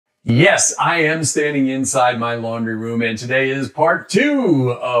Yes, I am standing inside my laundry room, and today is part 2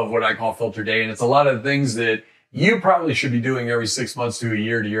 of what I call filter day. And it's a lot of things that you probably should be doing every 6 months to a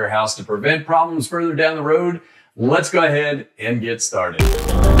year to your house to prevent problems further down the road. Let's go ahead and get started.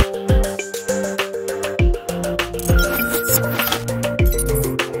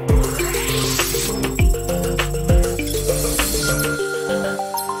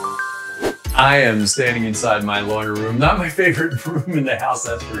 I am standing inside my laundry room. Not my favorite room in the house,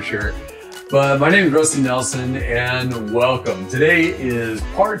 that's for sure. But my name is Rusty Nelson and welcome. Today is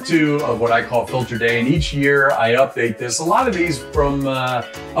part 2 of what I call filter day. And each year I update this. A lot of these from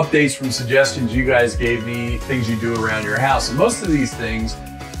updates from suggestions you guys gave me, things you do around your house. And most of these things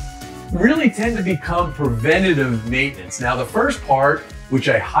really tend to become preventative maintenance. Now the first part, which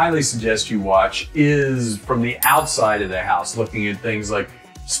I highly suggest you watch, is from the outside of the house, looking at things like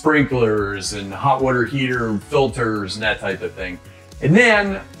sprinklers and hot water heater filters and that type of thing. And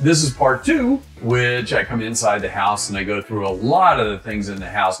then this is part 2, which I come inside the house and I go through a lot of the things in the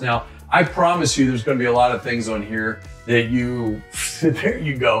house. Now, I promise you there's going to be a lot of things on here that there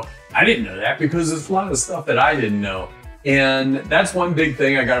you go, I didn't know that, because it's a lot of stuff that I didn't know. And that's one big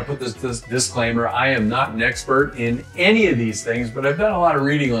thing. I got to put this disclaimer. I am not an expert in any of these things, but I've done a lot of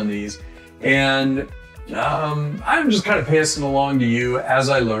reading on these. And I'm just kind of passing along to you as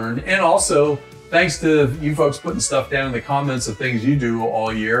I learn. And also, thanks to you folks putting stuff down in the comments of things you do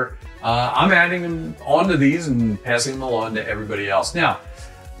all year, I'm adding them onto these and passing them along to everybody else. Now,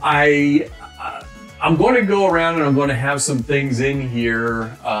 I'm going to go around and I'm going to have some things in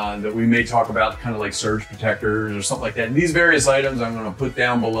here that we may talk about, kind of like surge protectors or something like that. And these various items I'm going to put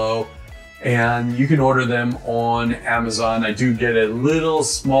down below, and you can order them on Amazon. I do get a little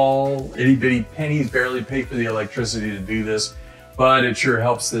small itty bitty pennies, barely pay for the electricity to do this, but it sure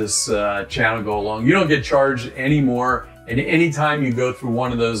helps this channel go along. You don't get charged anymore, and anytime you go through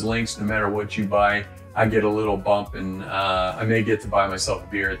one of those links, no matter what you buy, I get a little bump, and I may get to buy myself a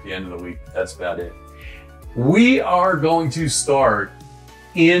beer at the end of the week. That's about it. We are going to start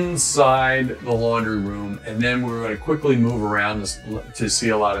inside the laundry room, and then we're going to quickly move around to see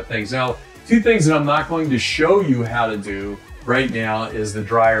a lot of things. Now, 2 things that I'm not going to show you how to do right now is the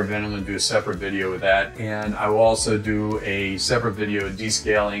dryer vent. I'm going to do a separate video with that, and I will also do a separate video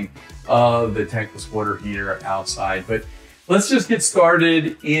descaling of the tankless water heater outside. But let's just get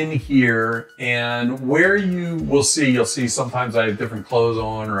started in here, and where you will see, you'll see sometimes I have different clothes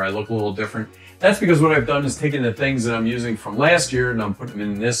on or I look a little different. That's because what I've done is taken the things that I'm using from last year and I'm putting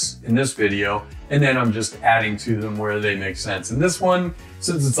them in this video, and then I'm just adding to them where they make sense. And this one,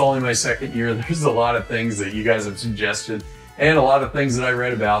 since it's only my 2nd year, there's a lot of things that you guys have suggested and a lot of things that I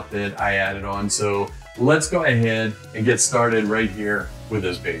read about that I added on. So let's go ahead and get started right here with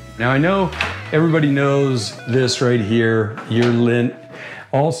this baby. Now I know everybody knows this right here, your lint.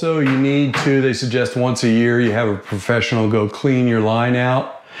 Also, you need to, they suggest once a year, you have a professional go clean your line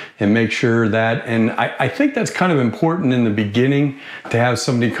out and make sure that, and I think that's kind of important in the beginning to have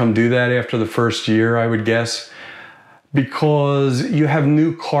somebody come do that after the first year, I would guess, because you have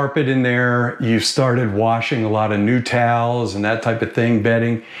new carpet in there, you've started washing a lot of new towels and that type of thing,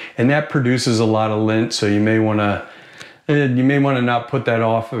 bedding, and that produces a lot of lint, so you may want to not put that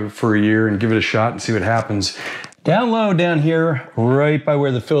off for a year and give it a shot and see what happens. Down low down here, right by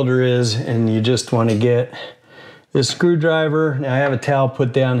where the filter is, and you just want to get this screwdriver. Now I have a towel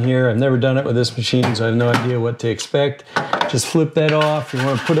put down here. I've never done it with this machine, so I have no idea what to expect. Just flip that off. You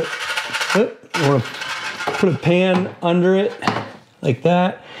want to put a pan under it like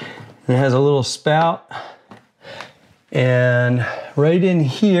that. And it has a little spout. And right in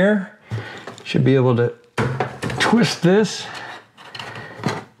here, you should be able to twist this,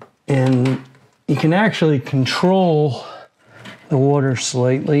 and you can actually control the water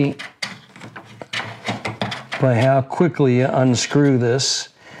slightly by how quickly you unscrew this,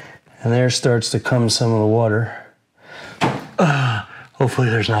 and there starts to come some of the water. Hopefully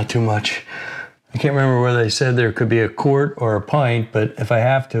there's not too much. I can't remember whether they said there could be a quart or a pint, but if I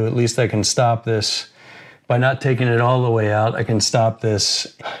have to, at least I can stop this. By not taking it all the way out, I can stop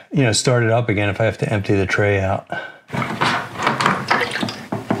this, start it up again if I have to empty the tray out.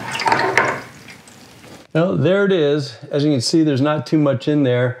 Well, there it is. As you can see, there's not too much in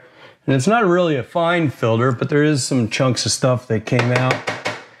there. And it's not really a fine filter, but there is some chunks of stuff that came out.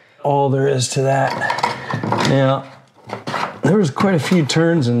 All there is to that. Now, there was quite a few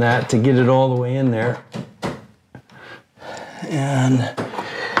turns in that to get it all the way in there. And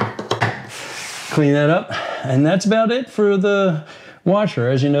clean that up. And that's about it for the washer.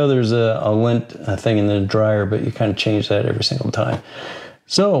 As you know, there's a lint thing in the dryer, but you kind of change that every single time.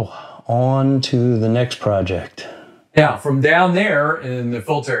 So, on to the next project. Now, from down there in the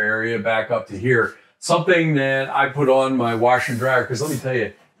filter area back up to here, something that I put on my washer and dryer, because let me tell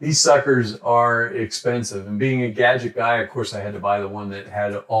you, these suckers are expensive. And being a gadget guy, of course, I had to buy the one that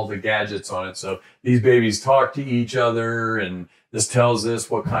had all the gadgets on it. So these babies talk to each other, and this tells us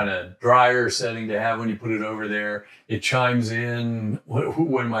what kind of dryer setting to have when you put it over there. It chimes in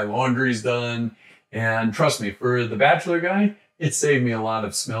when my laundry's done. And trust me, for the bachelor guy, it saved me a lot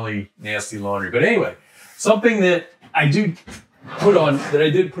of smelly, nasty laundry. But anyway, something that I did put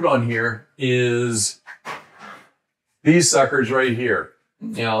on here is these suckers right here.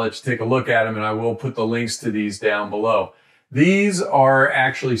 Now let's take a look at them, and I will put the links to these down below. These are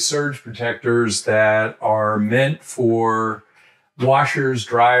actually surge protectors that are meant for washers,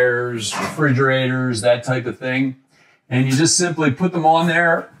 dryers, refrigerators, that type of thing. And you just simply put them on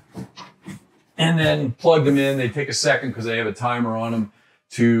there and then plug them in. They take a second because they have a timer on them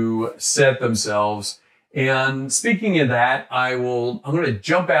to set themselves. And speaking of that, I'm going to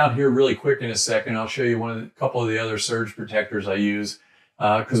jump out here really quick in a second. I'll show you a couple of the other surge protectors I use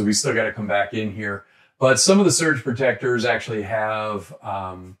because we still got to come back in here. But some of the surge protectors actually have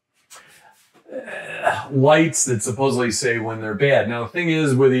lights that supposedly say when they're bad. Now, the thing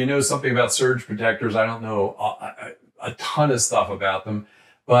is, whether you know something about surge protectors, I don't know a ton of stuff about them,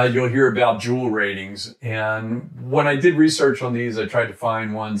 but you'll hear about joule ratings. And when I did research on these, I tried to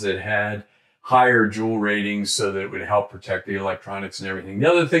find ones that had higher joule ratings so that it would help protect the electronics and everything. The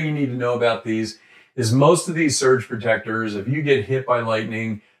other thing you need to know about these is most of these surge protectors, if you get hit by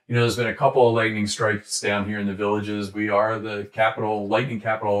lightning, you know, there's been a couple of lightning strikes down here in the Villages. We are the lightning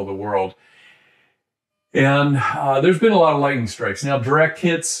capital of the world. And there's been a lot of lightning strikes. Now, direct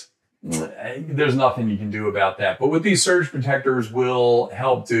hits, there's nothing you can do about that. But what these surge protectors will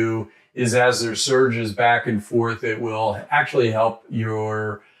help do is as there surges back and forth, it will actually help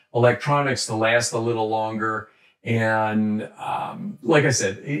your electronics to last a little longer. And like I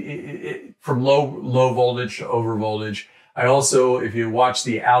said, from low voltage to over voltage. I also, if you watch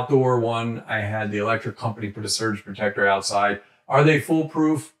the outdoor one, I had the electric company put a surge protector outside. Are they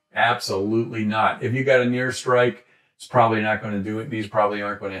foolproof? Absolutely not. If you got a near strike, it's probably not going to do it. These probably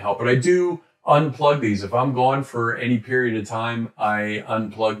aren't going to help. But I do unplug these. If I'm gone for any period of time, I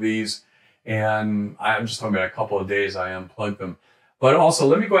unplug these. And I'm just talking about a couple of days, I unplug them. But also,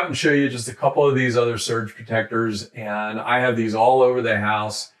 let me go out and show you just a couple of these other surge protectors. And I have these all over the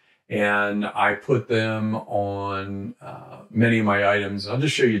house. And I put them on many of my items. I'll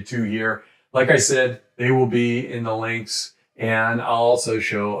just show you two here. Like I said, they will be in the links. And I'll also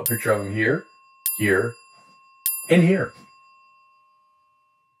show a picture of them here, here, and here.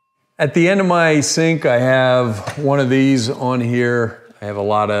 At the end of my sink, I have one of these on here. I have a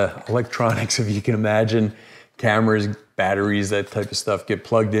lot of electronics, if you can imagine. Cameras, batteries, that type of stuff get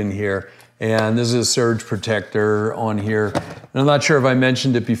plugged in here. And this is a surge protector on here. And I'm not sure if I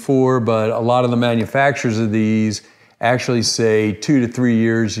mentioned it before, but a lot of the manufacturers of these actually say 2 to 3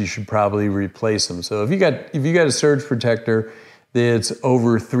 years you should probably replace them. So if you got a surge protector that's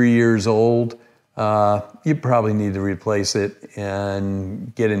over 3 years old, you probably need to replace it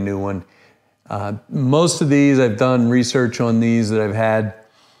and get a new one. Most of these, I've done research on these that I've had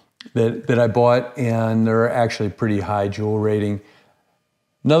that I bought, and they're actually pretty high joule rating.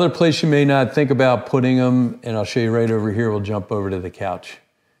 Another place you may not think about putting them, and I'll show you right over here, we'll jump over to the couch.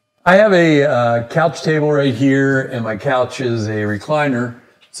 I have a couch table right here, and my couch is a recliner.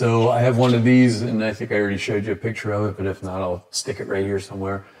 So I have one of these, and I think I already showed you a picture of it, but if not, I'll stick it right here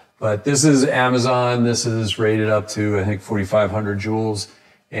somewhere. But this is Amazon. This is rated up to, I think, 4,500 joules.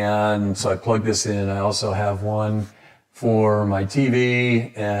 And so I plug this in. I also have one for my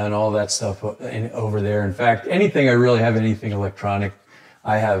TV and all that stuff over there. In fact, anything electronic,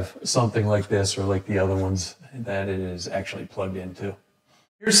 I have something like this or like the other ones that it is actually plugged into.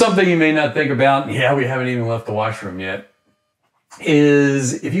 Here's something you may not think about. Yeah, we haven't even left the washroom yet.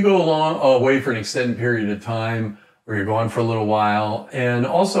 Is if you go away for an extended period of time, or you're gone for a little while, and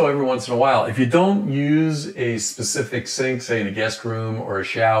also every once in a while, if you don't use a specific sink, say in a guest room or a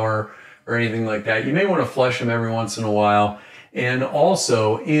shower or anything like that, you may want to flush them every once in a while. And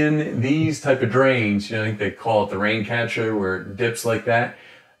also in these type of drains, you know, I think they call it the rain catcher where it dips like that.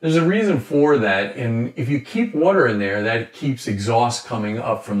 There's a reason for that. And if you keep water in there, that keeps exhaust coming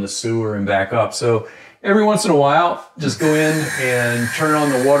up from the sewer and back up. So every once in a while, just go in and turn on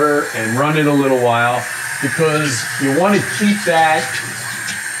the water and run it a little while, because you want to keep that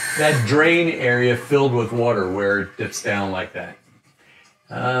drain area filled with water where it dips down like that.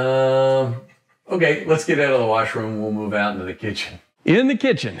 Okay, let's get out of the washroom. We'll move out into the kitchen. In the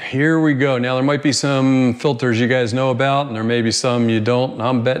kitchen, here we go. Now there might be some filters you guys know about, and there may be some you don't.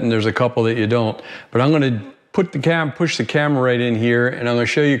 I'm betting there's a couple that you don't. But I'm gonna push the camera right in here, and I'm going to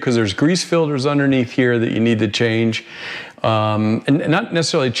show you, because there's grease filters underneath here that you need to change. And not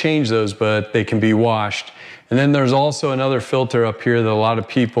necessarily change those, but they can be washed. And then there's also another filter up here that a lot of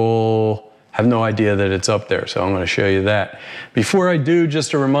people have no idea that it's up there. So I'm going to show you that. Before I do,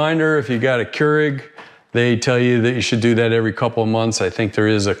 just a reminder, if you got a Keurig, they tell you that you should do that every couple of months. I think there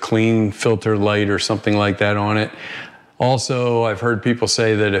is a clean filter light or something like that on it. Also, I've heard people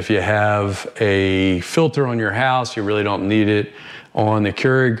say that if you have a filter on your house, you really don't need it on the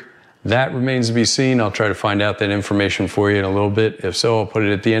Keurig. That remains to be seen. I'll try to find out that information for you in a little bit. If so, I'll put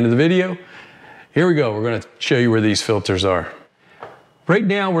it at the end of the video. Here we go. We're going to show you where these filters are. Right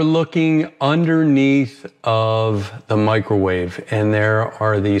now, we're looking underneath of the microwave, and there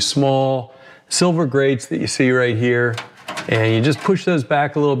are these small silver grates that you see right here. And you just push those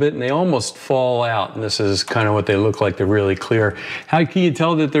back a little bit and they almost fall out. And this is kind of what they look like. They're really clear. How can you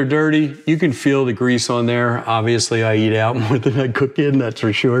tell that they're dirty? You can feel the grease on there. Obviously, I eat out more than I cook in, that's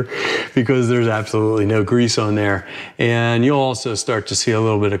for sure, because there's absolutely no grease on there. And you'll also start to see a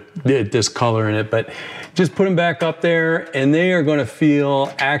little bit of discolor in it, but just put them back up there and they are going to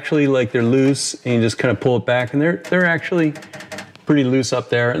feel actually like they're loose, and you just kind of pull it back and they're actually pretty loose up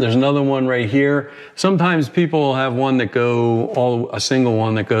there. There's another one right here. Sometimes people will have one that a single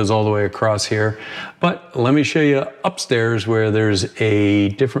one that goes all the way across here. But let me show you upstairs where there's a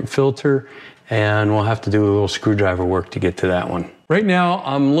different filter, and we'll have to do a little screwdriver work to get to that one. Right now,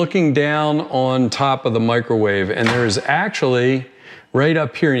 I'm looking down on top of the microwave, and there's actually, right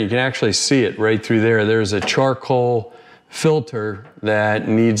up here, and you can actually see it right through there, there's a charcoal filter that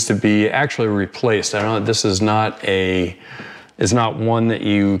needs to be actually replaced. I don't know, this is not one that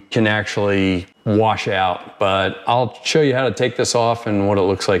you can actually wash out, but I'll show you how to take this off and what it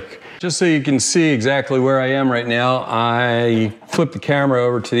looks like. Just so you can see exactly where I am right now, I flip the camera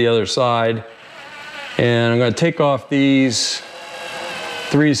over to the other side, and I'm going to take off these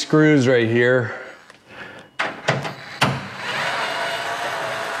 3 screws right here.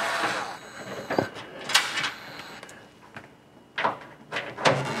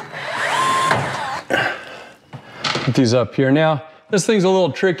 Put these up here. Now, this thing's a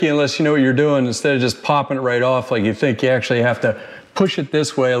little tricky unless you know what you're doing. Instead of just popping it right off like you think, you actually have to push it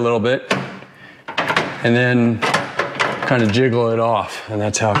this way a little bit and then kind of jiggle it off, and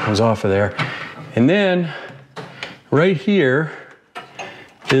that's how it comes off of there. And then right here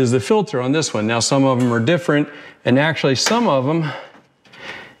is the filter on this one. Now, some of them are different, and actually some of them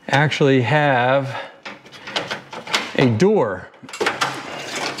actually have a door.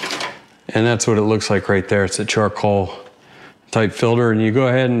 And that's what it looks like right there. It's a charcoal type filter, and you go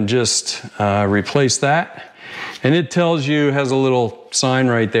ahead and just replace that. And it tells you, has a little sign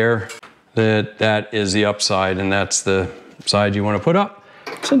right there that that is the upside, and that's the side you want to put up.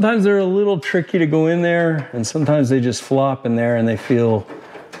 Sometimes they're a little tricky to go in there, and sometimes they just flop in there and they feel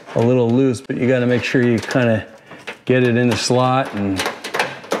a little loose, but you got to make sure you kind of get it in the slot. And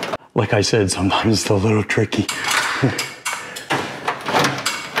like I said, sometimes it's a little tricky.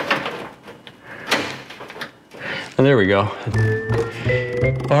 And there we go.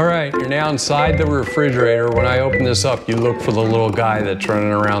 All right, you're now inside the refrigerator. When I open this up, you look for the little guy that's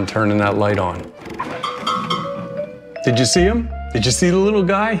running around turning that light on. Did you see him? Did you see the little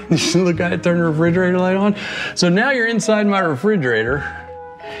guy? Did you see the little guy that turned the refrigerator light on? So now you're inside my refrigerator.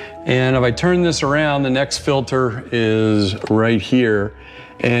 And if I turn this around, the next filter is right here.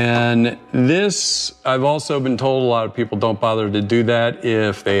 And this, I've also been told a lot of people don't bother to do that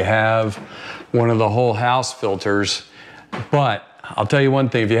if they have one of the whole house filters. But I'll tell you one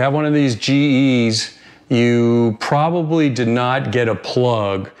thing, if you have one of these GEs, you probably did not get a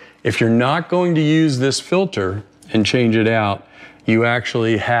plug. If you're not going to use this filter and change it out, you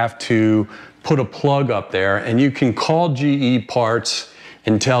actually have to put a plug up there, and you can call GE Parts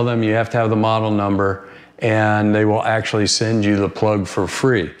and tell them you have to have the model number, and they will actually send you the plug for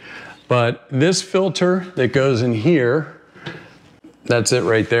free. But this filter that goes in here, that's it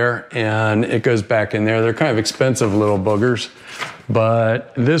right there, and it goes back in there. They're kind of expensive little boogers,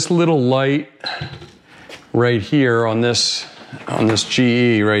 but this little light right here on this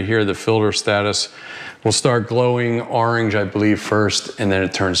GE right here, the filter status, will start glowing orange, I believe, first, and then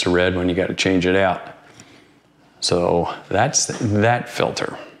it turns to red when you got to change it out. So that's that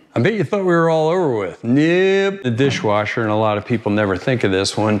filter. I bet you thought we were all over with. Nope. The dishwasher, and a lot of people never think of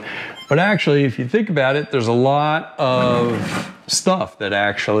this one. But actually, if you think about it, there's a lot of stuff that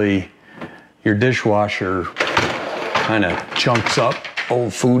actually your dishwasher kind of chunks up,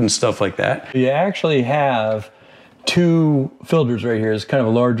 old food and stuff like that. You actually have 2 filters right here. It's kind of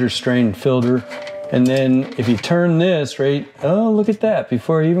a larger strain filter. And then if you turn this, right, oh, look at that.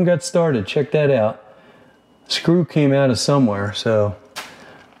 Before I even got started, check that out. screw came out of somewhere, so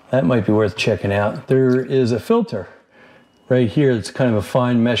that might be worth checking out. There is a filter right here. It's kind of a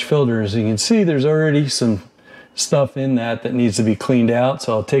fine mesh filter. As you can see, there's already some stuff in that needs to be cleaned out.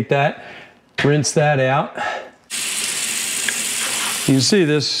 So I'll take that, rinse that out. You can see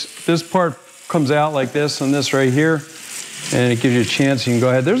this part comes out like this and this right here, and it gives you a chance. You can go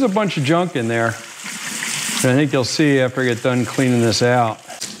ahead. There's a bunch of junk in there, and I think you'll see after I get done cleaning this out.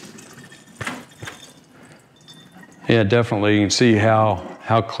 Yeah, definitely. You can see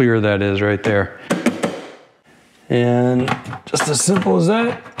how clear that is right there. And just as simple as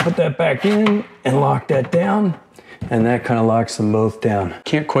that, put that back in and lock that down. And that kind of locks them both down.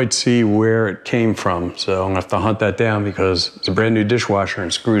 Can't quite see where it came from, so I'm gonna have to hunt that down because it's a brand new dishwasher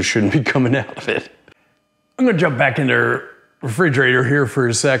and screws shouldn't be coming out of it. I'm gonna jump back into the refrigerator here for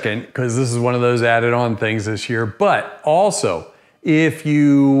a second because this is one of those added on things this year. But also, if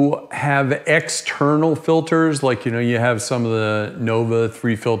you have external filters, like you have some of the Nova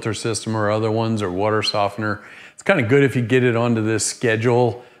 3-filter system or other ones, or water softener, it's kind of good if you get it onto this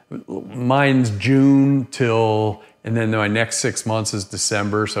schedule. Mine's June till, and then my next 6 months is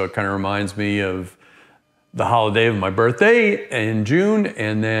December, so it kind of reminds me of the holiday of my birthday in June,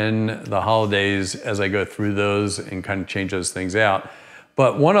 and then the holidays as I go through those and kind of change those things out.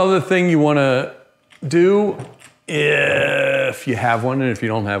 But one other thing you want to do, if you have one, and if you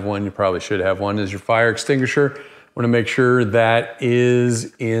don't have one, you probably should have one, is your fire extinguisher. Want to make sure that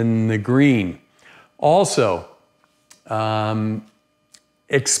is in the green. Also,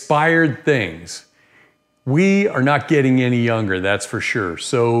 expired things. We are not getting any younger, that's for sure.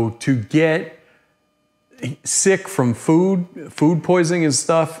 So to get sick from food poisoning and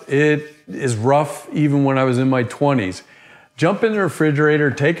stuff, it is rough even when I was in my 20s. Jump in the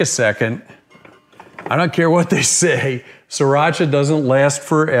refrigerator, take a second. I don't care what they say, sriracha doesn't last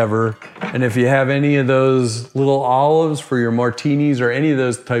forever. And if you have any of those little olives for your martinis or any of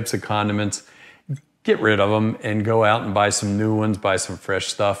those types of condiments, get rid of them and go out and buy some new ones, buy some fresh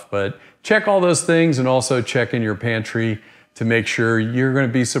stuff. But check all those things, and also check in your pantry to make sure. You're gonna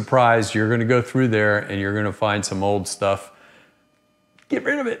be surprised. You're gonna go through there and you're gonna find some old stuff. Get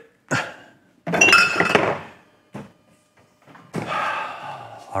rid of it.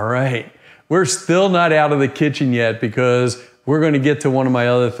 All right. We're still not out of the kitchen yet because we're going to get to one of my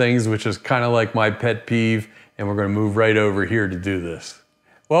other things, which is kind of like my pet peeve, and we're going to move right over here to do this.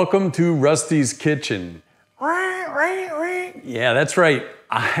 Welcome to Rusty's Kitchen. Yeah, that's right.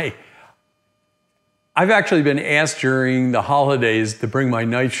 I've actually been asked during the holidays to bring my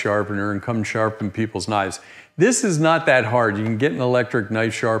knife sharpener and come sharpen people's knives. This is not that hard. You can get an electric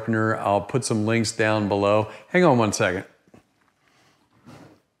knife sharpener. I'll put some links down below. Hang on one second.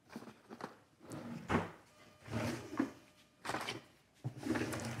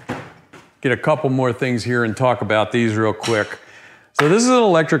 Get a couple more things here and talk about these real quick. So this is an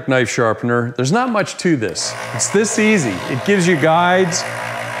electric knife sharpener. There's not much to this. It's this easy. It gives you guides.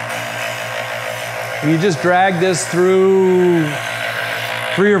 And you just drag this through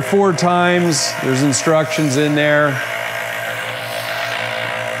 3 or 4 times. There's instructions in there.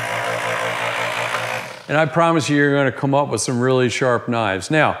 And I promise you're going to come up with some really sharp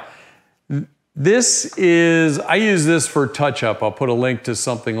knives. Now, I use this for touch-up. I'll put a link to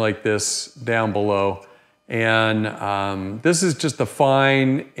something like this down below. And this is just a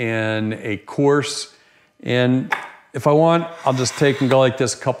fine and a coarse. And if I want, I'll just take and go like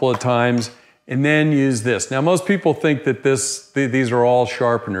this a couple of times and then use this. Now, most people think that these are all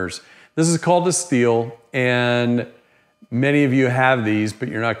sharpeners. This is called a steel, and many of you have these, but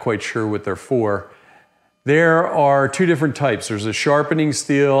you're not quite sure what they're for. There are 2 different types. There's a sharpening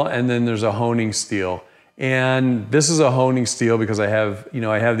steel, and then there's a honing steel. And this is a honing steel because I have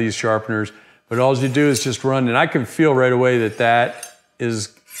these sharpeners, but all you do is just run, and I can feel right away that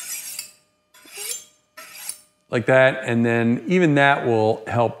is like that, and then even that will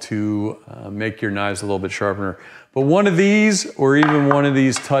help to make your knives a little bit sharper. But one of these, or even one of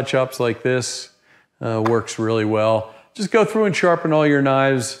these touch-ups like this, works really well. Just go through and sharpen all your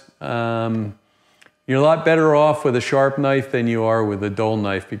knives. You're a lot better off with a sharp knife than you are with a dull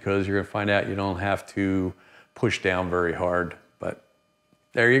knife because you're going to find out you don't have to push down very hard. But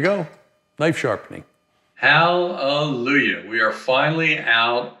there you go, knife sharpening. Hallelujah. We are finally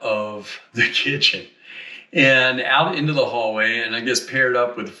out of the kitchen and out into the hallway, and I guess paired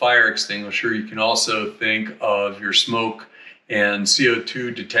up with the fire extinguisher. You can also think of your smoke and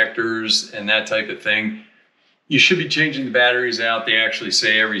CO2 detectors and that type of thing. You should be changing the batteries out. They actually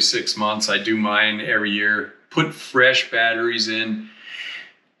say every 6 months. I do mine every year. Put fresh batteries in.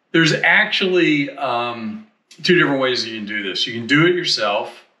 There's actually 2 different ways you can do this. You can do it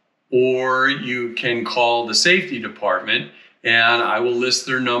yourself, or you can call the safety department, and I will list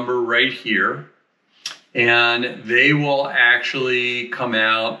their number right here. And they will actually come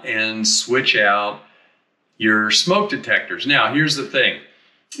out and switch out your smoke detectors. Now, here's the thing,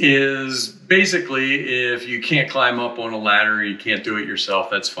 is basically if you can't climb up on a ladder, you can't do it yourself,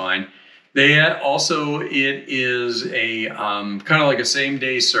 that's fine. They also, it is a kind of like a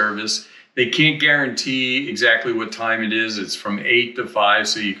same-day service. They can't guarantee exactly what time it is. It's from 8 to 5,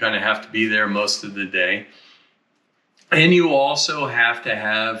 so you kind of have to be there most of the day. And you also have to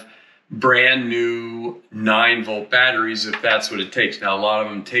have brand new 9-volt batteries if that's what it takes. Now, a lot of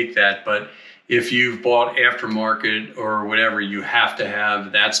them take that, but if you've bought aftermarket or whatever, you have to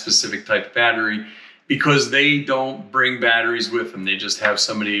have that specific type of battery, because they don't bring batteries with them. They just have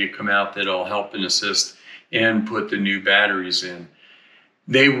somebody come out that'll help and assist and put the new batteries in.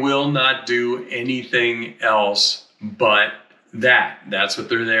 They will not do anything else but that. That's what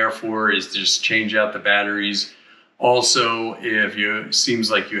they're there for, is just change out the batteries. Also, if you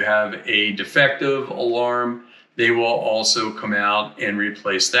seems like you have a defective alarm, they will also come out and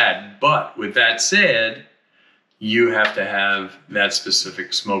replace that. But with that said, you have to have that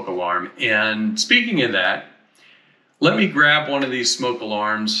specific smoke alarm. And speaking of that, let me grab one of these smoke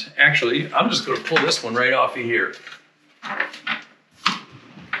alarms. Actually, I'm just going to pull this one right off of here.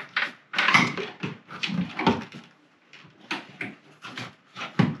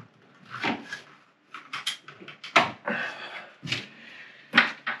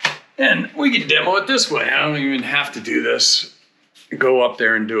 And we can demo it this way. I don't even have to do this. Go up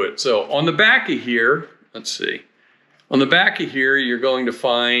there and do it. So on the back of here, let's see. On the back of here, you're going to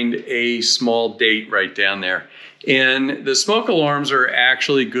find a small date right down there. And the smoke alarms are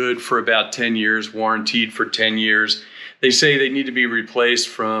actually good for about 10 years, warranted for 10 years. They say they need to be replaced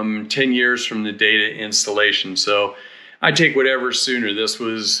from 10 years from the date of installation. So I take whatever sooner. This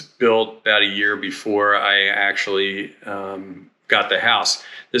was built about a year before I actually got the house.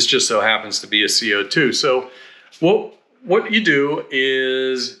 This just so happens to be a CO2. So what you do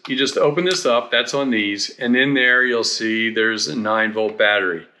is you just open this up, that's on these, and in there you'll see there's a 9-volt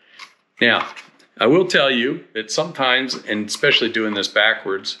battery. Now, I will tell you that sometimes, and especially doing this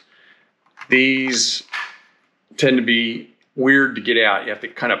backwards, these tend to be weird to get out. You have to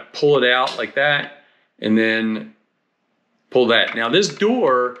kind of pull it out like that, and then pull that. Now, this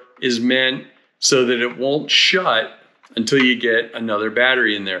door is meant so that it won't shut until you get another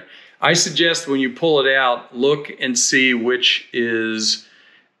battery in there. I suggest when you pull it out, look and see which is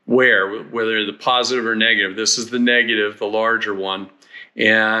whether the positive or negative. This is the negative, the larger one,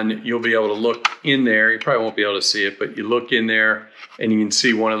 and you'll be able to look in there. You probably won't be able to see it, but you look in there and you can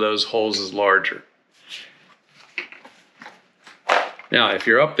see one of those holes is larger. Now, if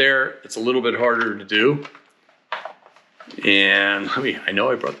you're up there, it's a little bit harder to do. And I know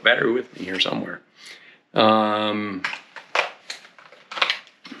I brought the battery with me here somewhere.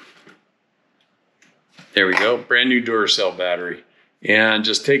 There we go, brand new Duracell battery. And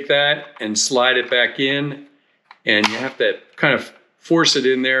just take that and slide it back in, and you have to kind of force it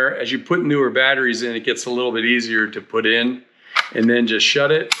in there. As you put newer batteries in, it gets a little bit easier to put in, and then just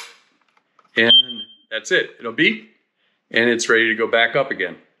shut it, and that's it. It'll beep, and it's ready to go back up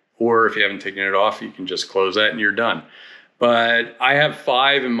again. Or if you haven't taken it off, you can just close that and you're done. But I have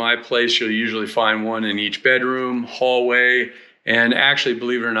 5 in my place. You'll usually find one in each bedroom, hallway, and actually,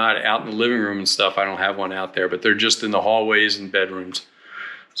 believe it or not, out in the living room and stuff, I don't have one out there, but they're just in the hallways and bedrooms.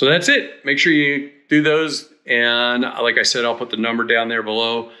 So that's it. Make sure you do those. And like I said, I'll put the number down there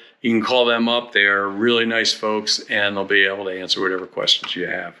below. You can call them up. They are really nice folks, and they'll be able to answer whatever questions you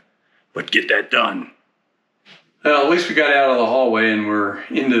have. But get that done. Well, at least we got out of the hallway and we're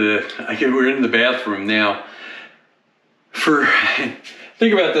into the bathroom now.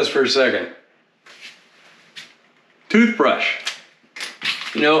 Think about this for a second. Toothbrush.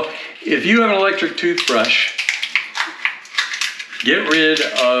 You know, if you have an electric toothbrush, get rid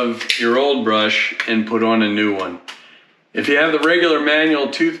of your old brush and put on a new one. If you have the regular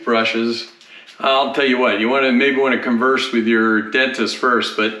manual toothbrushes, I'll tell you what, you maybe want to converse with your dentist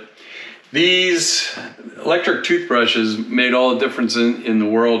first, but these electric toothbrushes made all the difference in the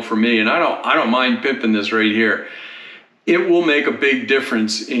world for me, and I don't mind pimping this right here. It will make a big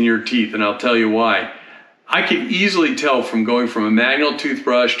difference in your teeth, and I'll tell you why. I could easily tell from going from a manual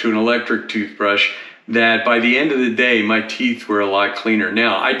toothbrush to an electric toothbrush that by the end of the day, my teeth were a lot cleaner.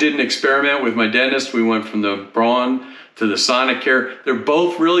 Now, I did an experiment with my dentist. We went from the Braun to the Sonicare. They're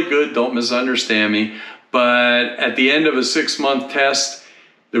both really good, don't misunderstand me. But at the end of a 6-month test,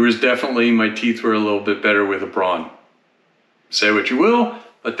 there was definitely, my teeth were a little bit better with a Braun. Say what you will,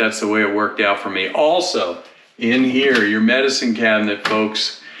 but that's the way it worked out for me. Also, in here, your medicine cabinet,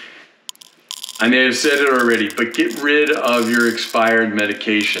 folks, I may have said it already, but get rid of your expired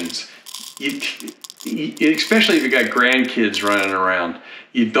medications. Especially if you got grandkids running around.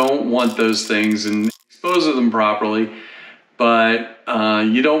 You don't want those things, and dispose of them properly, but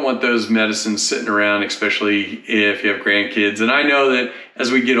you don't want those medicines sitting around, especially if you have grandkids. And I know that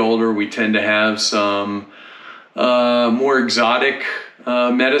as we get older, we tend to have some more exotic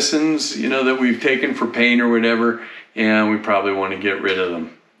medicines, you know, that we've taken for pain or whatever, and we probably want to get rid of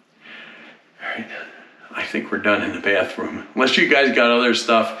them. All right, I think we're done in the bathroom. Unless you guys got other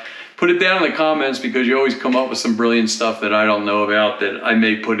stuff, put it down in the comments, because you always come up with some brilliant stuff that I don't know about that I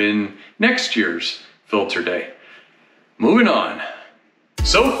may put in next year's filter day. Moving on.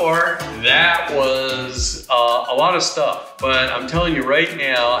 So far, that was a lot of stuff, but I'm telling you right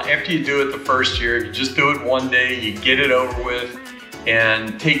now, after you do it the first year, if you just do it one day, you get it over with,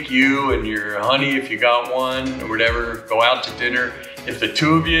 and take you and your honey, if you got one, or whatever, go out to dinner. If the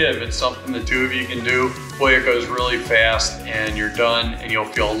two of you, if it's something the two of you can do, boy, it goes really fast and you're done, and you'll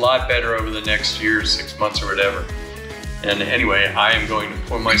feel a lot better over the next year, 6 months or whatever. And anyway, I am going to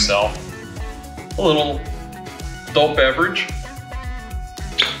pour myself a little adult beverage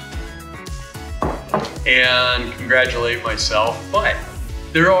and congratulate myself. But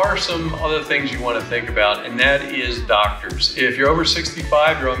there are some other things you want to think about, and that is doctors. If you're over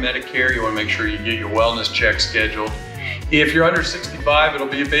 65, you're on Medicare, you want to make sure you get your wellness check scheduled. If you're under 65, it'll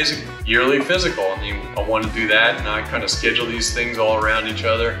be a basic yearly physical, and I want to do that, and I kind of schedule these things all around each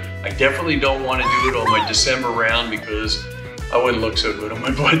other. I definitely don't want to do it on my December round, because I wouldn't look so good on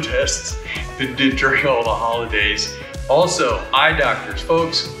my blood tests during all the holidays. Also, eye doctors.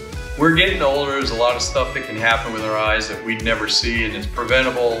 Folks, we're getting older. There's a lot of stuff that can happen with our eyes that we'd never see, and it's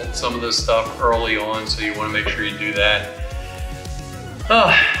preventable, some of this stuff early on, so you want to make sure you do that.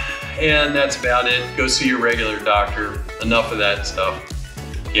 And that's about it. Go see your regular doctor. Enough of that stuff.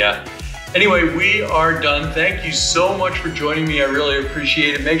 Yeah. Anyway, we are done. Thank you so much for joining me. I really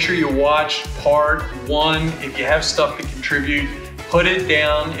appreciate it. Make sure you watch part 1. If you have stuff to contribute, put it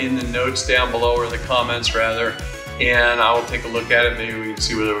down in the notes down below, or the comments rather, and I will take a look at it. Maybe we can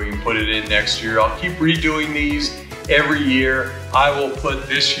see whether we can put it in next year. I'll keep redoing these every year. I will put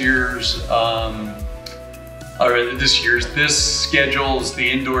this year's this schedule's the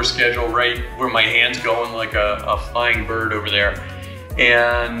indoor schedule right where my hand's going, like a flying bird over there.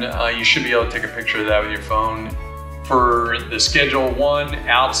 And you should be able to take a picture of that with your phone. For the schedule 1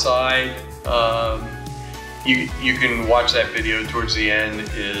 outside, you can watch that video. Towards the end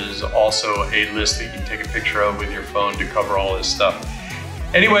is also a list that you can take a picture of with your phone to cover all this stuff.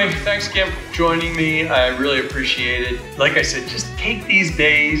 Anyway, thanks again for joining me. I really appreciate it. Like I said, just take these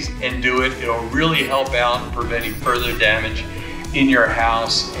days and do it. It'll really help out in preventing further damage in your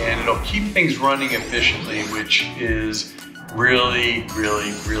house, and it'll keep things running efficiently, which is really,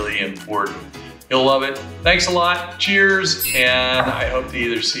 really, really important. You'll love it. Thanks a lot. Cheers. And I hope to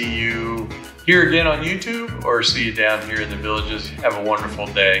either see you here again on YouTube or see you down here in the Villages. Have a wonderful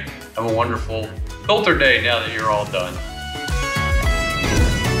day. Have a wonderful filter day now that you're all done.